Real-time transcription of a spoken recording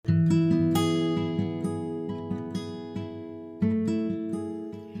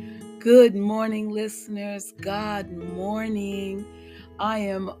Good morning, listeners. God morning. I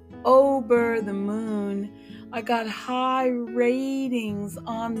am over the moon. I got high ratings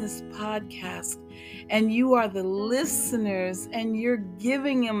on this podcast, and you are the listeners, and you're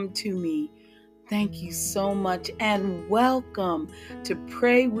giving them to me. Thank you so much, and welcome to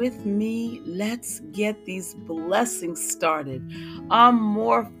Pray With Me. Let's get these blessings started. I'm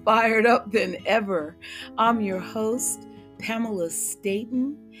more fired up than ever. I'm your host, Pamela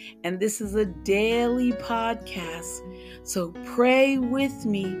Staten, and this is a daily podcast. So pray with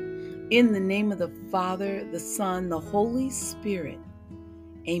me in the name of the Father, the Son, the Holy Spirit.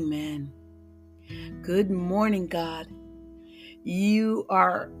 Amen. Good morning, God. You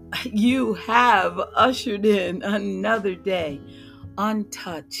have ushered in another day,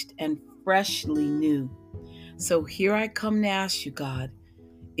 untouched and freshly new. So here I come to ask you, God,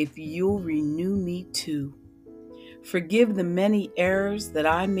 if you'll renew me too. Forgive the many errors that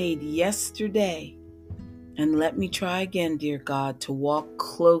I made yesterday, and let me try again, dear God, to walk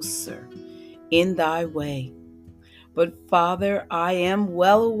closer in thy way. But Father, I am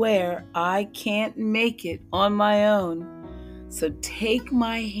well aware I can't make it on my own. So take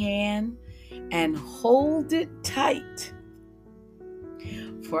my hand and hold it tight,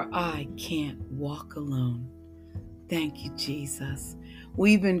 for I can't walk alone. Thank you, Jesus.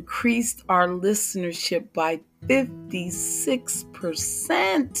 We've increased our listenership by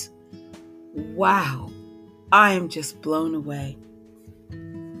 56%. Wow, I am just blown away.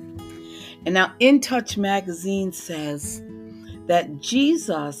 And now In Touch magazine says that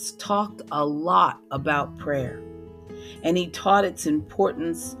Jesus talked a lot about prayer. And he taught its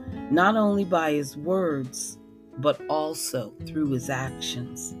importance not only by his words, but also through his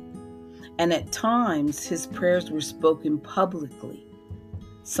actions. And at times, his prayers were spoken publicly.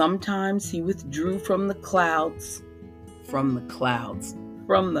 Sometimes he withdrew from the crowds,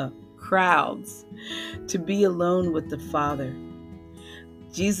 to be alone with the Father.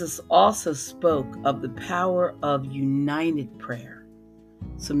 Jesus also spoke of the power of united prayer.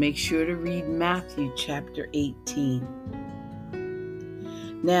 So make sure to read Matthew chapter 18.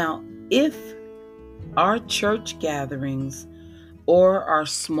 Now, if our church gatherings or our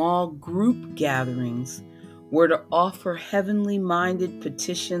small group gatherings were to offer heavenly minded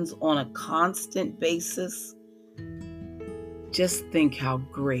petitions on a constant basis, just think how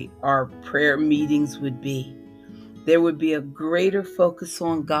great our prayer meetings would be. There would be a greater focus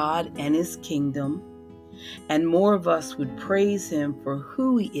on God and his kingdom, and more of us would praise him for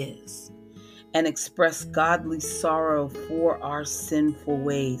who he is and express godly sorrow for our sinful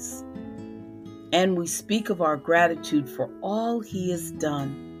ways. And we speak of our gratitude for all he has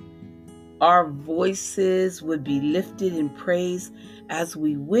done. Our voices would be lifted in praise as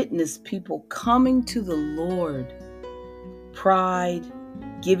we witness people coming to the Lord. Pride,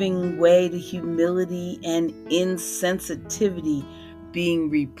 giving way to humility, and insensitivity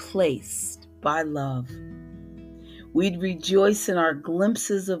being replaced by love. We'd rejoice in our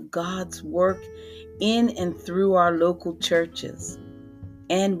glimpses of God's work in and through our local churches.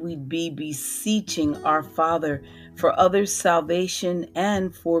 And we'd be beseeching our Father for others' salvation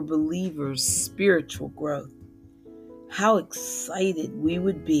and for believers' spiritual growth. How excited we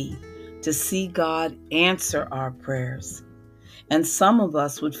would be to see God answer our prayers. And some of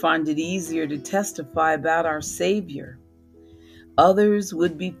us would find it easier to testify about our Savior. Others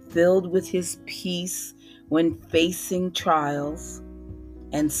would be filled with his peace when facing trials,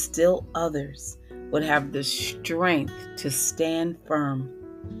 and still others would have the strength to stand firm.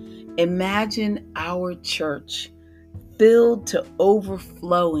 Imagine our church filled to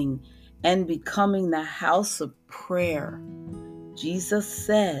overflowing and becoming the house of prayer. Jesus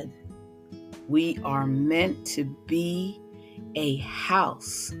said, we are meant to be a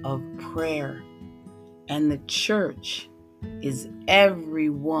house of prayer, and the church is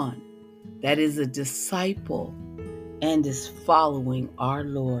everyone that is a disciple and is following our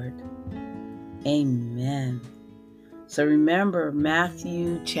Lord. Amen. So remember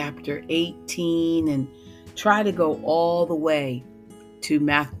Matthew chapter 18 and try to go all the way to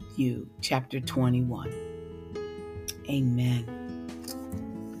Matthew chapter 21. Amen.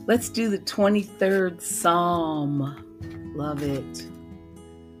 Let's do the 23rd Psalm. Love it.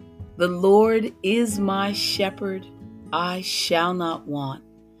 The Lord is my shepherd, I shall not want.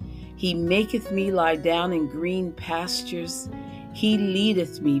 He maketh me lie down in green pastures. He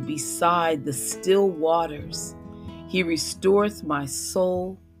leadeth me beside the still waters. He restoreth my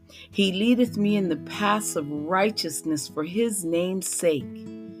soul. He leadeth me in the paths of righteousness for his name's sake.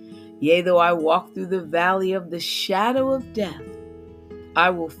 Yea, though I walk through the valley of the shadow of death, I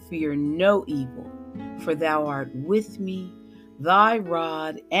will fear no evil, for thou art with me. Thy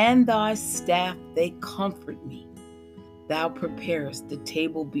rod and thy staff, they comfort me. Thou preparest the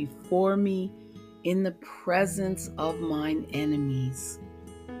table before me in the presence of mine enemies.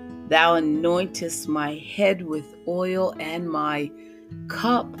 Thou anointest my head with oil, and my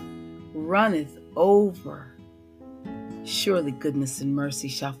cup runneth over. Surely goodness and mercy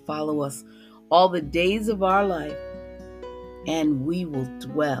shall follow us all the days of our life, and we will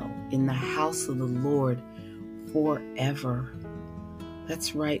dwell in the house of the Lord forever.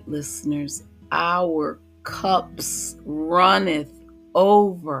 That's right, listeners. Our cups runneth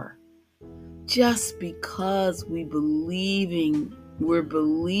over just because we're believing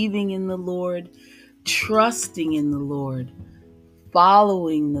in the Lord, trusting in the Lord,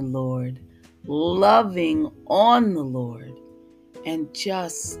 following the Lord, loving on the Lord, and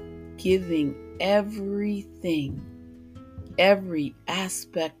just giving everything, every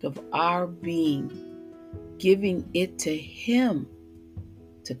aspect of our being, giving it to Him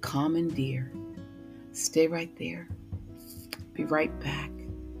to commandeer. Stay right there. Be right back.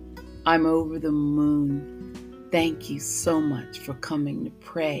 I'm over the moon. Thank you so much for coming to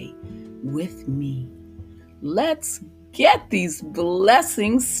pray with me. Let's get these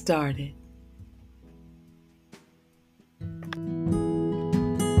blessings started.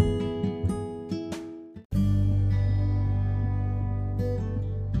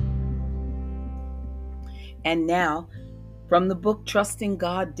 And now, from the book Trusting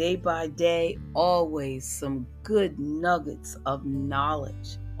God Day by Day, always some good nuggets of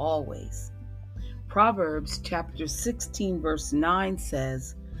knowledge, always. Proverbs chapter 16 verse 9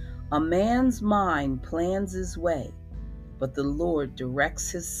 says, "A man's mind plans his way, but the Lord directs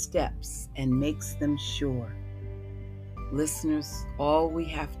his steps and makes them sure." Listeners, all we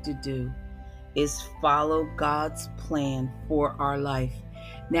have to do is follow God's plan for our life.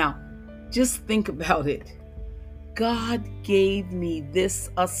 Now, just think about it. God gave me this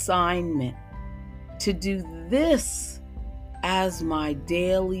assignment to do this as my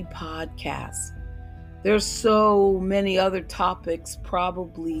daily podcast. There's so many other topics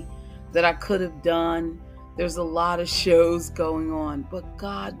probably that I could have done. There's a lot of shows going on, but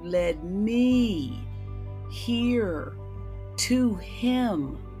God led me here to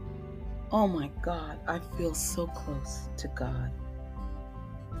Him. Oh my God, I feel so close to God.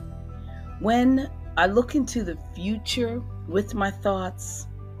 When I look into the future with my thoughts,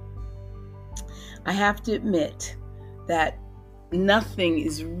 I have to admit that nothing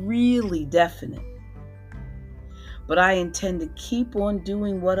is really definite. But I intend to keep on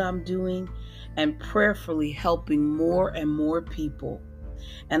doing what I'm doing and prayerfully helping more and more people.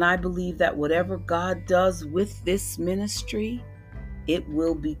 And I believe that whatever God does with this ministry, it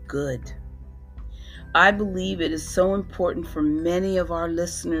will be good. I believe it is so important for many of our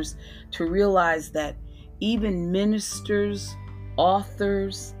listeners to realize that even ministers,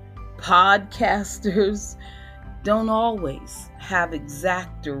 authors, podcasters don't always have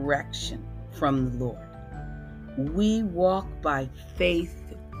exact direction from the Lord. We walk by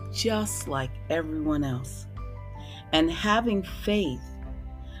faith just like everyone else. And having faith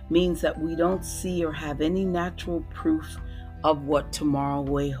means that we don't see or have any natural proof of what tomorrow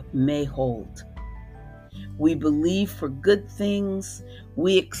may hold. We believe for good things,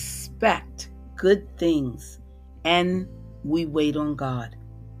 we expect good things, and we wait on God.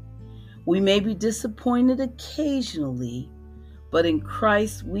 We may be disappointed occasionally, but in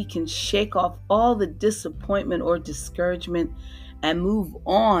Christ we can shake off all the disappointment or discouragement and move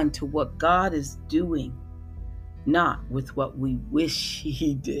on to what God is doing, not with what we wish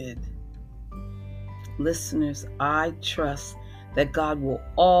He did. Listeners, I trust that God will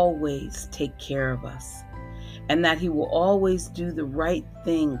always take care of us and that He will always do the right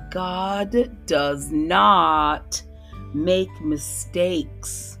thing. God does not make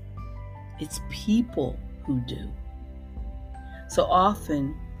mistakes. It's people who do. So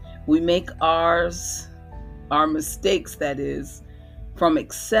often we make our mistakes, that is, from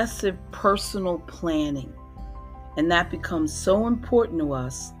excessive personal planning. And that becomes so important to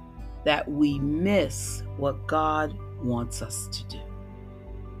us that we miss what God wants us to do.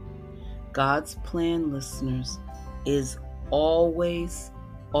 God's plan, listeners, is always,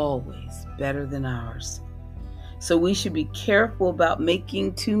 always better than ours. So we should be careful about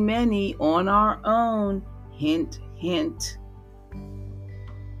making too many on our own. Hint, hint.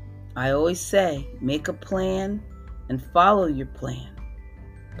 I always say, make a plan and follow your plan,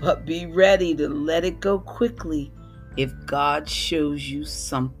 but be ready to let it go quickly if God shows you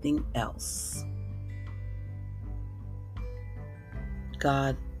something else.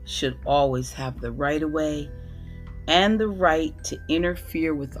 God should always have the right of way and the right to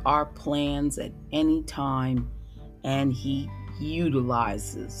interfere with our plans at any time, and He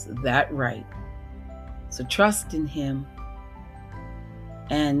utilizes that right. So trust in Him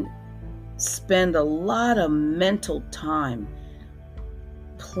and spend a lot of mental time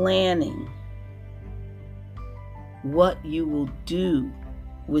planning what you will do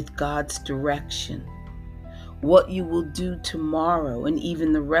with God's direction, what you will do tomorrow and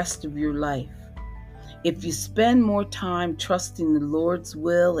even the rest of your life. If you spend more time trusting the Lord's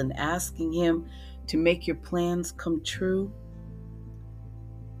will and asking Him to make your plans come true,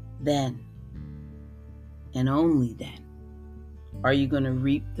 then and only then are you going to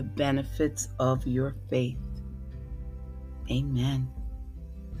reap the benefits of your faith. Amen.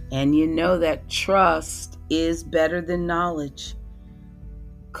 And you know that trust is better than knowledge.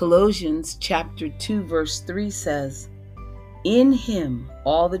 Colossians chapter 2 verse 3 says, "In Him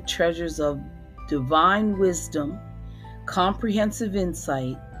all the treasures of divine wisdom, comprehensive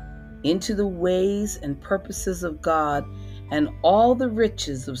insight into the ways and purposes of God, and all the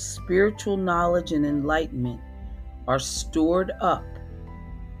riches of spiritual knowledge and enlightenment are stored up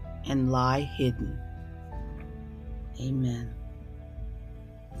and lie hidden." Amen.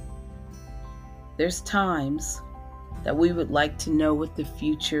 There's times that we would like to know what the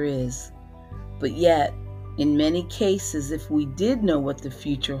future is, but yet, in many cases, if we did know what the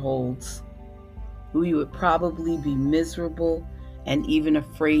future holds, we would probably be miserable and even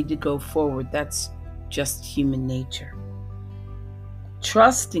afraid to go forward. That's just human nature.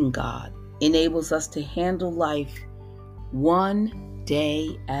 Trusting God enables us to handle life one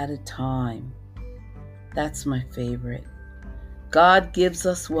day at a time. That's my favorite. God gives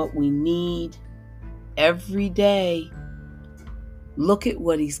us what we need every day. Look at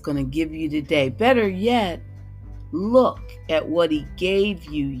what He's going to give you today. Better yet, look at what He gave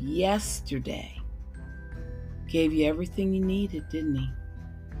you yesterday. Gave you everything you needed, didn't He?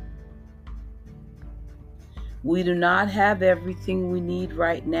 We do not have everything we need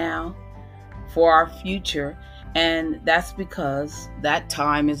right now for our future, and that's because that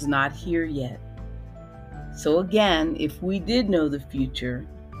time is not here yet. So again, if we did know the future,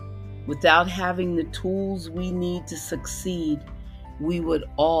 without having the tools we need to succeed, we would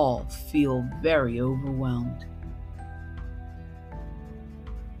all feel very overwhelmed.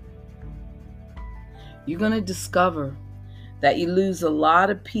 You're going to discover that you lose a lot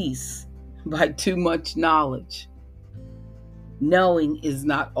of peace by too much knowledge. Knowing is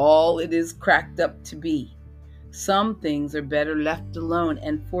not all it is cracked up to be. Some things are better left alone.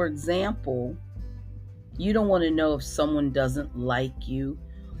 And for example, you don't want to know if someone doesn't like you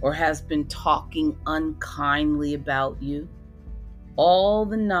or has been talking unkindly about you. All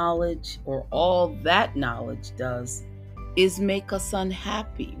the knowledge, or all that knowledge does, is make us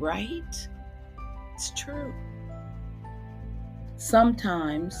unhappy, right? It's true.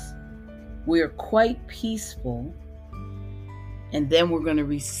 Sometimes we are quite peaceful, and then we're going to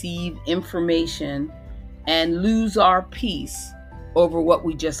receive information and lose our peace over what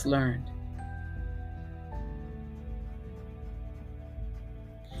we just learned.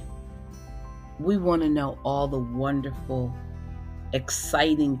 We want to know all the wonderful,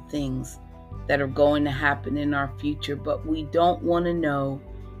 exciting things that are going to happen in our future, but we don't want to know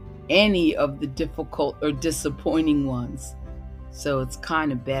any of the difficult or disappointing ones. So it's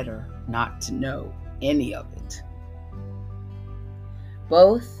kind of better not to know any of it.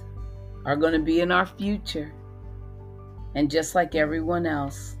 Both are going to be in our future. And just like everyone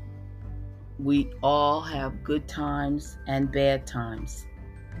else, we all have good times and bad times.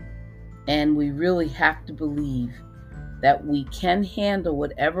 And we really have to believe that we can handle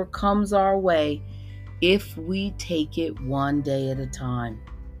whatever comes our way if we take it one day at a time.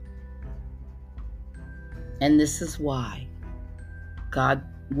 And this is why God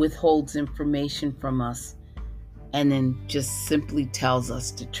withholds information from us and then just simply tells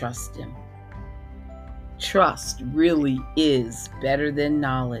us to trust Him. Trust really is better than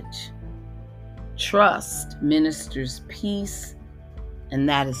knowledge. Trust ministers peace, and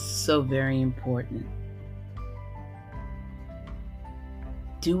that is so very important.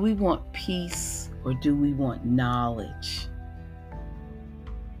 Do we want peace or do we want knowledge?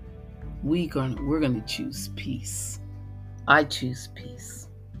 We're going to choose peace. I choose peace.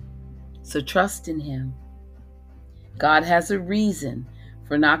 So trust in Him. God has a reason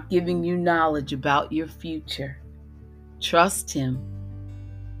for not giving you knowledge about your future. Trust Him,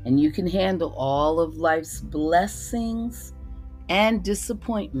 and you can handle all of life's blessings and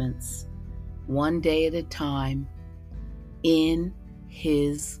disappointments one day at a time in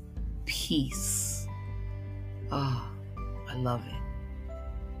His peace. Ah, I love it.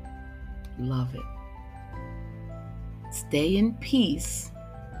 Love it. Stay in peace,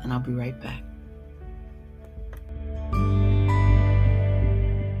 and I'll be right back.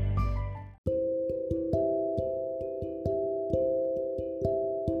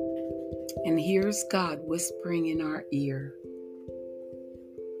 here's God whispering in our ear.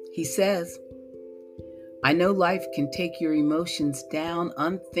 He says, I know life can take your emotions down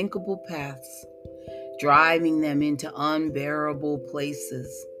unthinkable paths, driving them into unbearable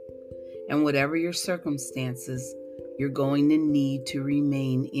places. And whatever your circumstances, you're going to need to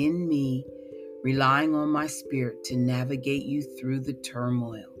remain in me, relying on my spirit to navigate you through the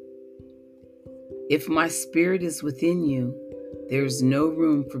turmoil. If my spirit is within you, there's no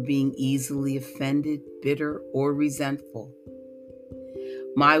room for being easily offended, bitter, or resentful.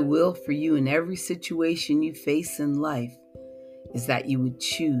 My will for you in every situation you face in life is that you would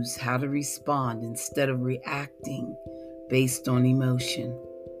choose how to respond instead of reacting based on emotion.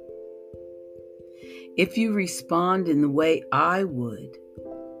 If you respond in the way I would,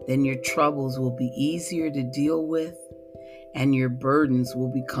 then your troubles will be easier to deal with and your burdens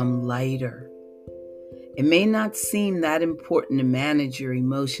will become lighter. It may not seem that important to manage your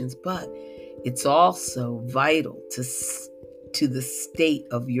emotions, but it's also vital to the state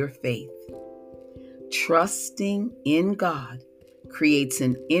of your faith. Trusting in God creates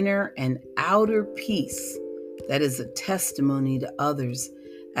an inner and outer peace that is a testimony to others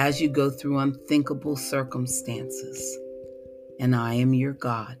as you go through unthinkable circumstances. And I am your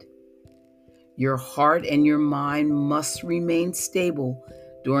God. Your heart and your mind must remain stable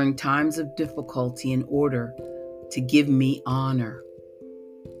during times of difficulty in order to give me honor.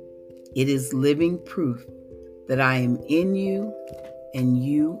 It is living proof that I am in you and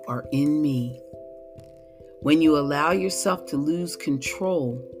you are in me. When you allow yourself to lose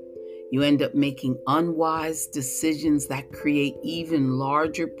control, you end up making unwise decisions that create even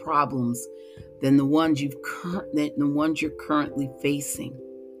larger problems than the ones you're currently facing.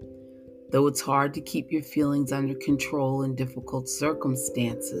 Though it's hard to keep your feelings under control in difficult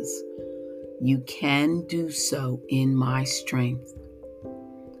circumstances, you can do so in my strength.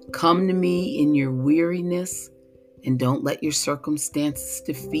 Come to me in your weariness and don't let your circumstances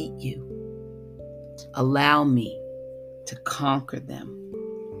defeat you. Allow me to conquer them.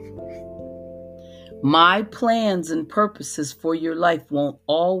 My plans and purposes for your life won't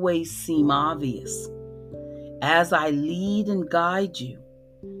always seem obvious. As I lead and guide you,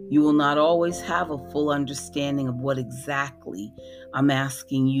 you will not always have a full understanding of what exactly I'm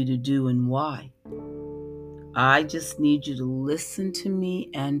asking you to do and why. I just need you to listen to me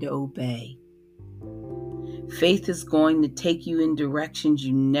and obey. Faith is going to take you in directions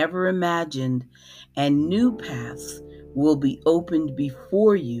you never imagined, and new paths will be opened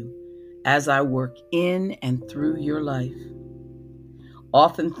before you as I work in and through your life.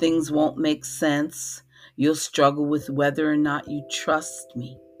 Often things won't make sense. You'll struggle with whether or not you trust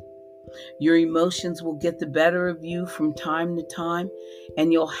me. Your emotions will get the better of you from time to time,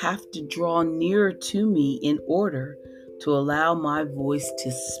 and you'll have to draw nearer to me in order to allow my voice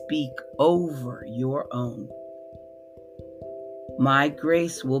to speak over your own. My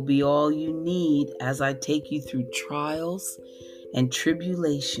grace will be all you need as I take you through trials and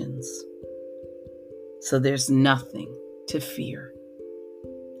tribulations. So there's nothing to fear.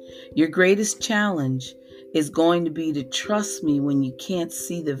 Your greatest challenge is going to be to trust me when you can't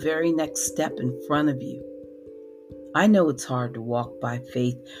see the very next step in front of you. I know it's hard to walk by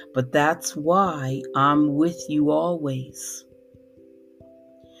faith, but that's why I'm with you always.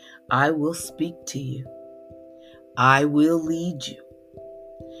 I will speak to you. I will lead you.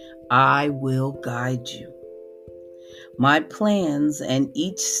 I will guide you. My plans and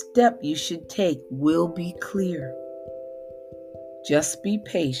each step you should take will be clear. Just be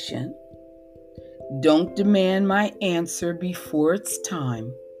patient. Don't demand my answer before it's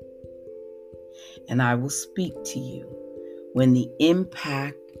time. And I will speak to you when the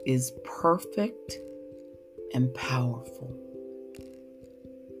impact is perfect and powerful.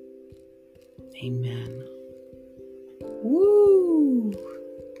 Amen. Woo!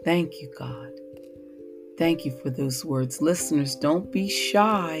 Thank you, God. Thank you for those words. Listeners, don't be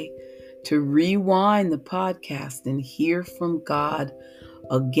shy to rewind the podcast and hear from God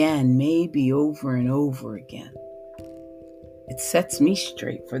again, maybe over and over again. It sets me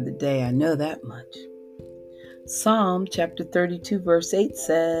straight for the day, I know that much. Psalm chapter 32 verse 8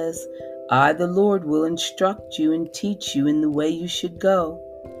 says, I, the Lord, will instruct you and teach you in the way you should go.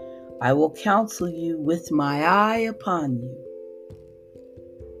 I will counsel you with my eye upon you.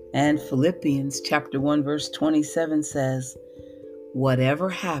 And Philippians chapter 1 verse 27 says, whatever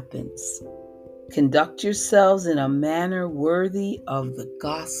happens, conduct yourselves in a manner worthy of the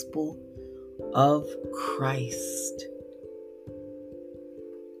gospel of Christ.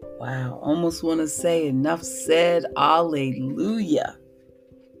 Wow, almost want to say enough said, alleluia.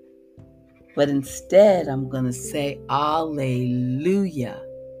 But instead, I'm going to say alleluia.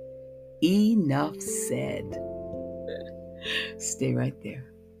 Enough said. Stay right there.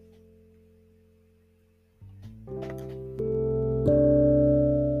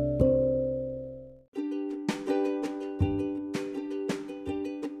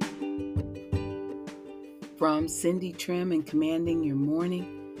 From Cindy Trim and Commanding Your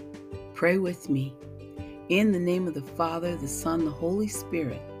Morning, pray with me. In the name of the Father, the Son, the Holy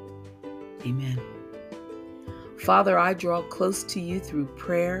Spirit. Amen. Father, I draw close to you through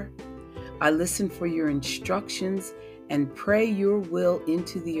prayer. I listen for your instructions and pray your will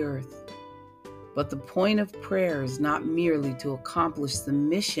into the earth. But the point of prayer is not merely to accomplish the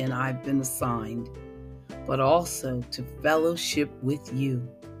mission I've been assigned, but also to fellowship with you.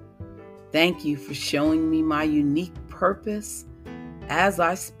 Thank you for showing me my unique purpose as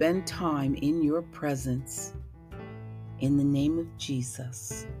I spend time in your presence. In the name of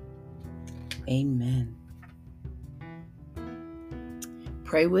Jesus, amen.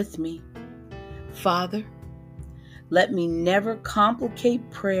 Pray with me. Father, let me never complicate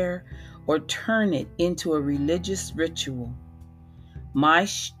prayer or turn it into a religious ritual. My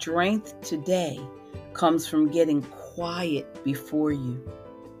strength today comes from getting quiet before you,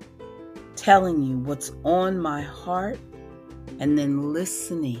 telling you what's on my heart, and then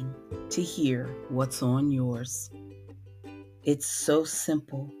listening to hear what's on yours. It's so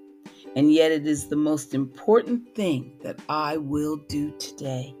simple, and yet it is the most important thing that I will do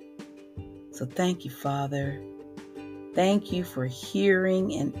today. So thank you, Father. Thank you for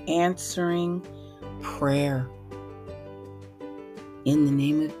hearing and answering prayer. In the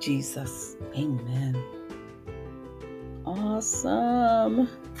name of Jesus, amen. Awesome.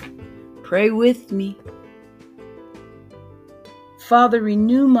 Pray with me. Father,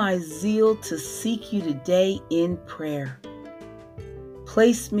 renew my zeal to seek you today in prayer.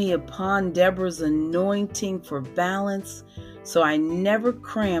 Place me upon Deborah's anointing for balance so I never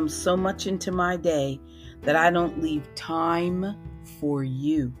cram so much into my day that I don't leave time for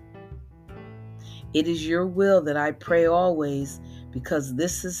you. It is your will that I pray always, because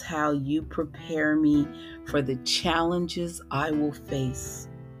this is how you prepare me for the challenges I will face.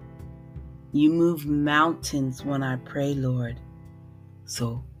 You move mountains when I pray, Lord,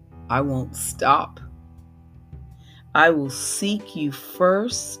 so I won't stop. I will seek you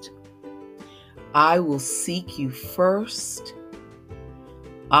first. I will seek you first.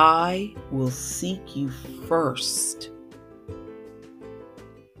 I will seek you first.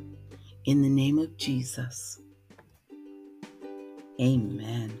 In the name of Jesus.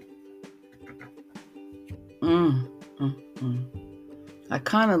 Amen. I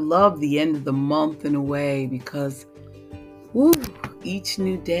kind of love the end of the month in a way, because each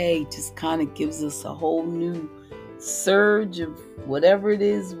new day just kind of gives us a whole new surge of whatever it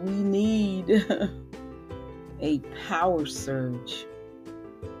is we need. A power surge.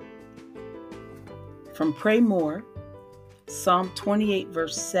 From Pray More, Psalm 28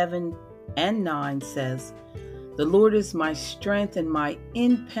 verse 7 and 9 says, "The Lord is my strength and my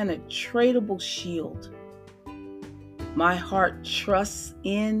impenetrable shield. My heart trusts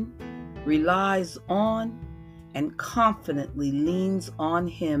in, relies on, and confidently leans on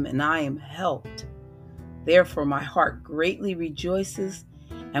him, and I am helped. Therefore my heart greatly rejoices,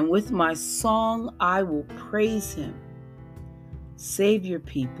 and with my song I will praise him. Save your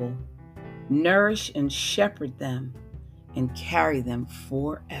people, nourish and shepherd them, and carry them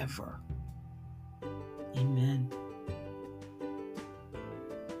forever." Amen.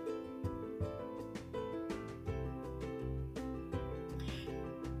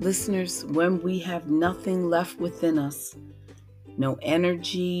 Listeners, when we have nothing left within us, no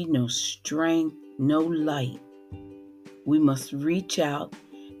energy, no strength, no light, we must reach out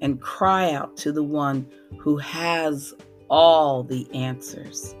and cry out to the one who has all the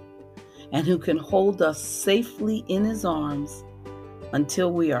answers and who can hold us safely in his arms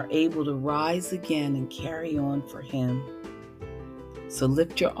until we are able to rise again and carry on for him. So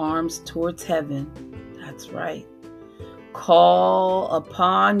lift your arms towards heaven. That's right. Call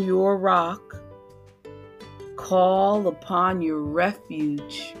upon your rock. Call upon your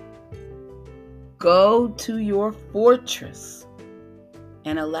refuge. Go to your fortress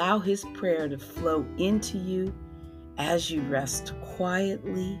and allow his prayer to flow into you as you rest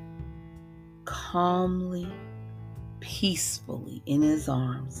quietly, calmly, peacefully in his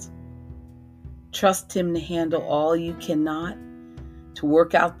arms. Trust him to handle all you cannot, to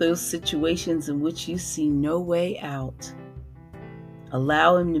work out those situations in which you see no way out.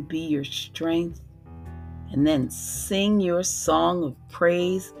 Allow him to be your strength, and then sing your song of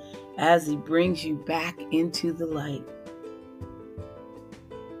praise as he brings you back into the light.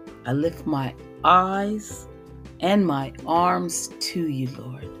 I lift my eyes and my arms to you,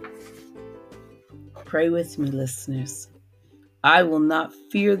 Lord. Pray with me, listeners. I will not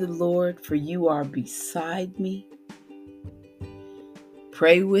fear the Lord, for you are beside me.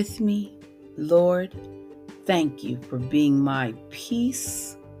 Pray with me, Lord. Thank you for being my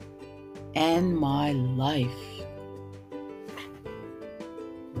peace and my life.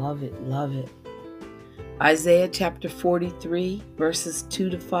 Love it, love it. Isaiah chapter 43, verses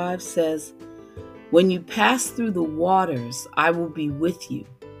 2-5 says, "When you pass through the waters, I will be with you,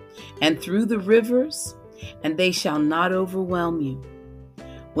 and through the rivers, and they shall not overwhelm you.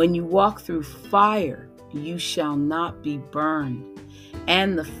 When you walk through fire, you shall not be burned,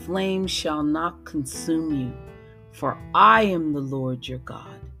 and the flame shall not consume you. For I am the Lord your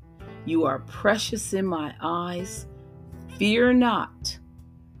God. You are precious in my eyes. Fear not,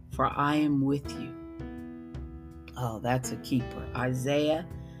 for I am with you." Oh, that's a keeper. Isaiah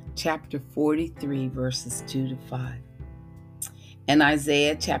chapter 43, verses 2-5. And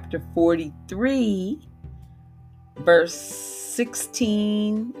Isaiah chapter 43, verse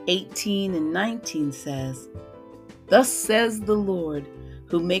 16, 18, and 19 says, "Thus says the Lord,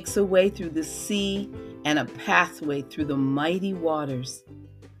 who makes a way through the sea and a pathway through the mighty waters.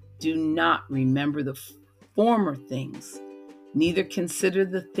 Do not remember the former things, neither consider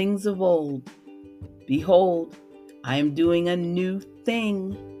the things of old. Behold, I am doing a new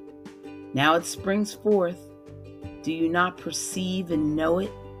thing. Now it springs forth. Do you not perceive and know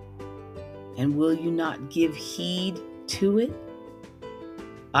it? And will you not give heed to it?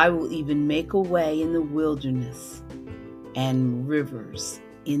 I will even make a way in the wilderness and rivers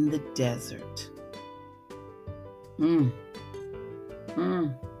in the desert."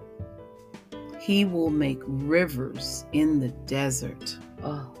 He will make rivers in the desert.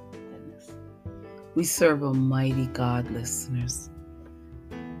 Oh, goodness. We serve a mighty God, listeners.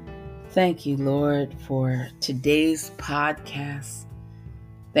 Thank you, Lord, for today's podcast.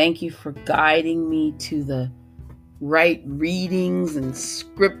 Thank you for guiding me to the right readings and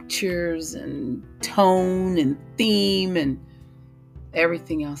scriptures and tone and theme and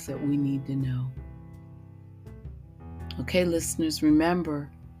everything else that we need to know. Okay, listeners, remember,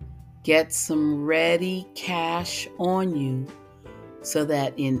 get some ready cash on you so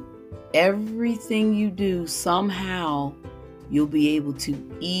that in everything you do, somehow you'll be able to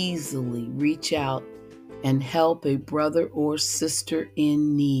easily reach out and help a brother or sister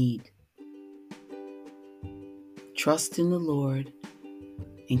in need. Trust in the Lord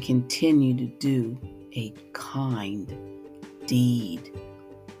and continue to do a kind deed.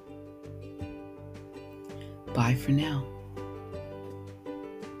 Bye for now.